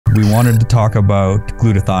we wanted to talk about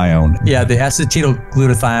glutathione. Yeah, the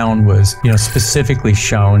acetyl-glutathione was, specifically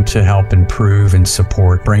shown to help improve and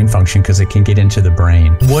support brain function because it can get into the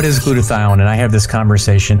brain. What is glutathione? And I have this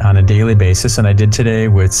conversation on a daily basis, and I did today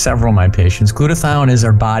with several of my patients. Glutathione is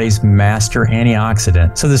our body's master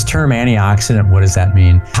antioxidant. So this term antioxidant, what does that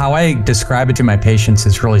mean? How I describe it to my patients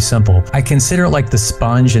is really simple. I consider it like the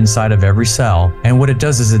sponge inside of every cell, and what it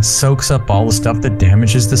does is it soaks up all the stuff that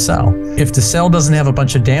damages the cell. If the cell doesn't have a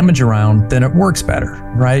bunch of damage around, then it works better,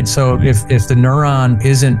 right? So if the neuron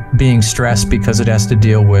isn't being stressed because it has to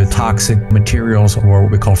deal with toxic materials or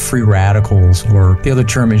what we call free radicals, or the other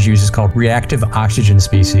term is used is called reactive oxygen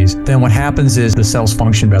species, then what happens is the cells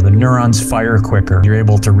function better. The neurons fire quicker. You're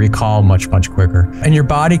able to recall much quicker. And your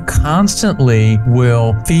body constantly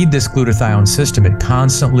will feed this glutathione system. It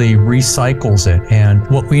constantly recycles it. And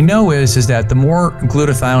what we know is that the more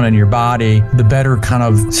glutathione in your body, the better kind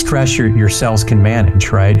of stress your cells can manage,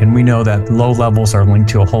 right? And we know that low levels are linked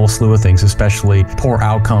to a whole slew of things, especially poor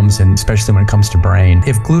outcomes, and especially when it comes to brain.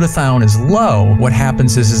 If glutathione is low, what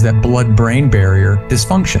happens is that blood-brain barrier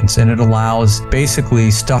dysfunctions, and it allows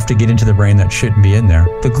basically stuff to get into the brain that shouldn't be in there.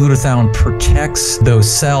 The glutathione protects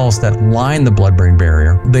those cells that line the blood-brain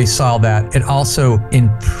barrier. They saw that it also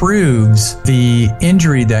improves the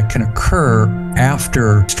injury that can occur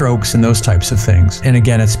after strokes and those types of things. And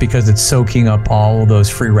again, it's because it's soaking up all of those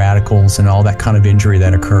free radicals and all that kind of injury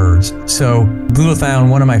that occurs. So glutathione,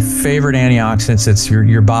 one of my favorite antioxidants, it's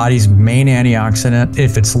your body's main antioxidant.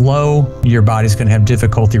 If it's low, your body's going to have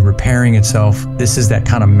difficulty repairing itself. This is that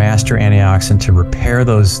kind of master antioxidant to repair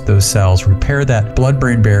those cells, repair that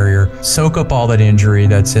blood-brain barrier, soak up all that injury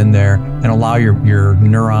that's in there, and allow your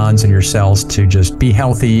neurons and your cells to just be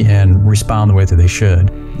healthy and respond the way that they should.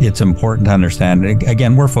 It's important to understand,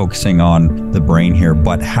 again, we're focusing on the brain here,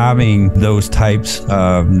 but having those types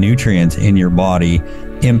of nutrients in your body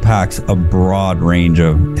impacts a broad range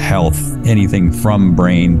of health, anything from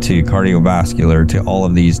brain to cardiovascular to all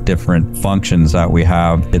of these different functions that we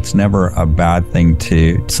have. It's never a bad thing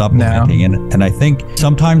to supplementing. No. And I think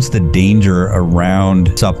sometimes the danger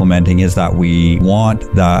around supplementing is that we want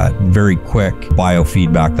that very quick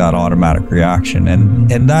biofeedback, that automatic reaction.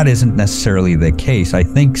 And that isn't necessarily the case. I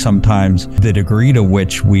think sometimes the degree to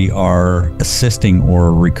which we are assisting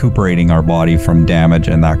or recuperating our body from damage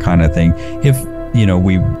and that kind of thing, if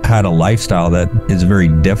we've had a lifestyle that is very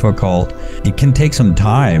difficult, it can take some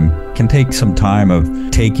time. It can take some time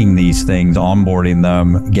of taking these things, onboarding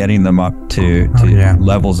them, getting them up to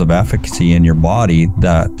levels of efficacy in your body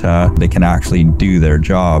that they can actually do their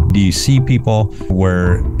job. Do you see people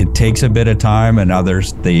where it takes a bit of time and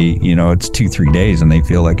others, it's 2-3 days and they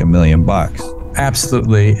feel like $1 million?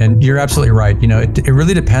 Absolutely. And you're absolutely right. It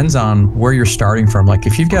really depends on where you're starting from. Like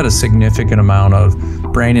if you've got a significant amount of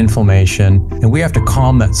brain inflammation and we have to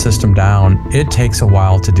calm that system down, it takes a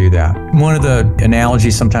while to do that. One of the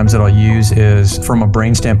analogies sometimes that I'll use is from a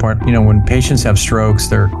brain standpoint, when patients have strokes,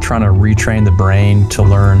 they're trying to retrain the brain to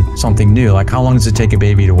learn something new. Like how long does it take a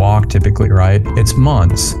baby to walk typically, right? It's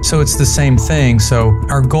months. So it's the same thing. So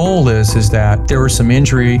our goal is that there was some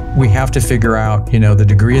injury. We have to figure out, the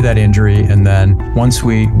degree of that injury, and then once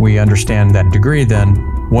we understand that degree, then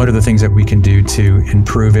what are the things that we can do to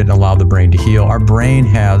improve it and allow the brain to heal? Our brain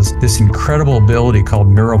has this incredible ability called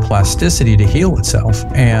neuroplasticity to heal itself.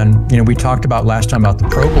 And, we talked about last time about the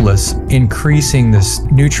propolis increasing this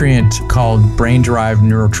nutrient called brain-derived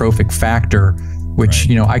neurotrophic factor, which,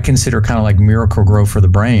 I consider kind of like miracle grow for the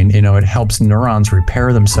brain. It helps neurons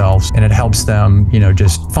repair themselves and it helps them,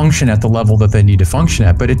 just function at the level that they need to function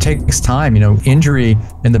at. But it takes time. Injury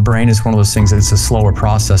in the brain is one of those things that's a slower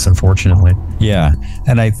process, unfortunately. Yeah.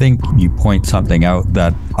 And I think you point something out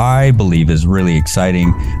that I believe is really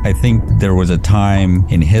exciting. I think there was a time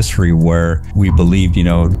in history where we believed,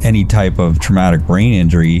 any type of traumatic brain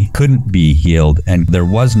injury couldn't be healed. And there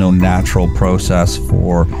was no natural process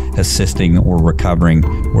for assisting or recovering.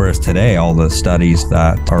 Whereas today, all the studies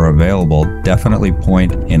that are available definitely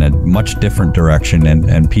point in a much different direction,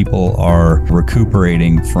 and people are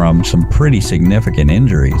recuperating from some pretty significant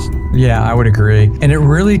injuries. Yeah, I would agree. And it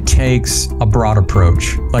really takes a broad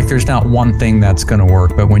approach. Like there's not one thing that's going to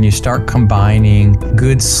work, but when you start combining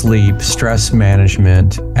good sleep, stress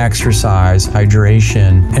management, exercise,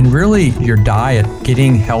 hydration, and really your diet,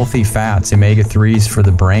 getting healthy fats, omega-3s for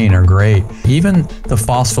the brain are great. Even the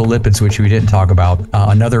phospholipids, which we didn't talk about.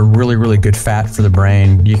 Another really, really good fat for the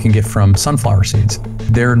brain you can get from sunflower seeds.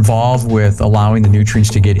 They're involved with allowing the nutrients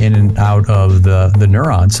to get in and out of the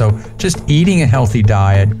neurons. So just eating a healthy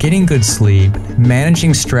diet, getting good sleep,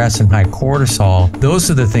 managing stress and high cortisol, those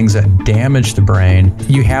are the things that damage the brain.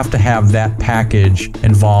 You have to have that package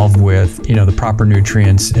involved with, the proper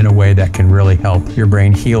nutrients in a way that can really help your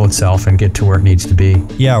brain heal itself and get to where it needs to be.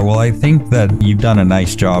 Yeah, well, I think that you've done a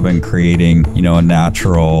nice job in creating, a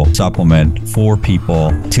natural supplement for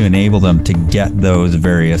people to enable them to get those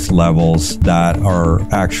various levels that are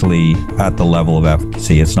actually at the level of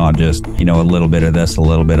efficacy. It's not just, a little bit of this, a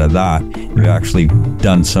little bit of that. You've actually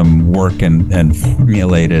done some work and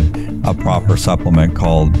formulated a proper supplement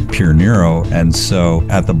called Pure Neuro. And so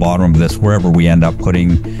at the bottom of this, wherever we end up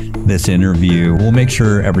putting this interview, we'll make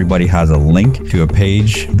sure everybody has a link to a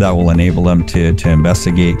page that will enable them to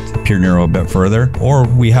investigate Pure Neuro a bit further. Or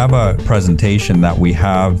we have a presentation that we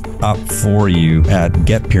have up for you at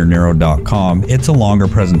getpureneuro.com. It's a longer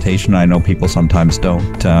presentation. I know people sometimes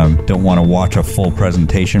don't want to watch a full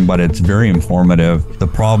presentation, but it's very informative. The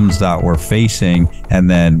problems that we're facing and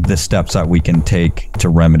then the steps that we can take to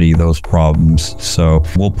remedy those problems. So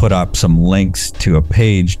we'll put up some links to a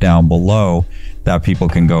page down below that people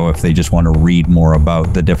can go if they just want to read more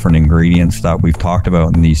about the different ingredients that we've talked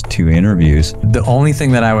about in these 2 interviews. The only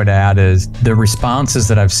thing that I would add is the responses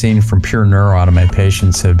that I've seen from Pure Neuro out of my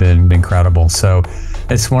patients have been incredible. So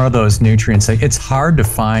it's one of those nutrients. It's hard to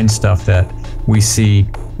find stuff that we see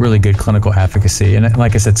really good clinical efficacy. And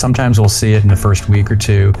like I said, sometimes we'll see it in the first week or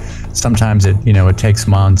 2. Sometimes it takes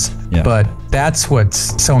months. Yeah. But that's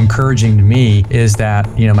what's so encouraging to me is that,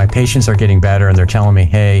 my patients are getting better and they're telling me,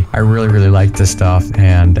 hey, I really, really like this stuff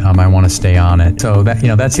and I want to stay on it. So that,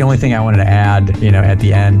 that's the only thing I wanted to add, at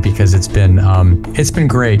the end, because it's been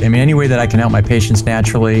great. I mean, any way that I can help my patients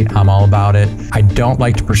naturally, I'm all about it. I don't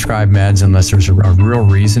like to prescribe meds unless there's a real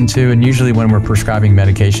reason to. And usually when we're prescribing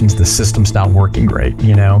medications, the system's not working great,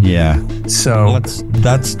 Yeah. So well,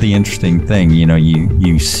 that's the interesting thing.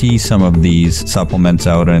 You see some of these supplements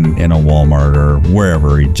out in a Walmart or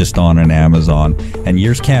wherever, just on an Amazon, and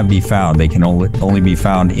yours can't be found. They can only be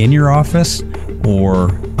found in your office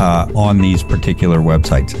or on these particular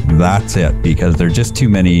websites. That's it, because there are just too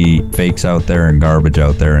many fakes out there and garbage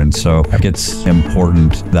out there. And so it's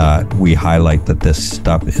important that we highlight that this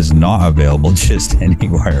stuff is not available just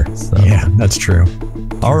anywhere. So. Yeah, that's true.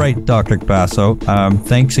 All right, Dr. Capasso,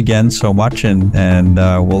 thanks again so much, and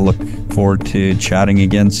we'll look forward to chatting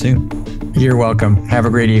again soon. You're welcome. Have a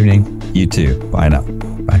great evening. You too. Bye now.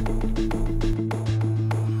 Bye.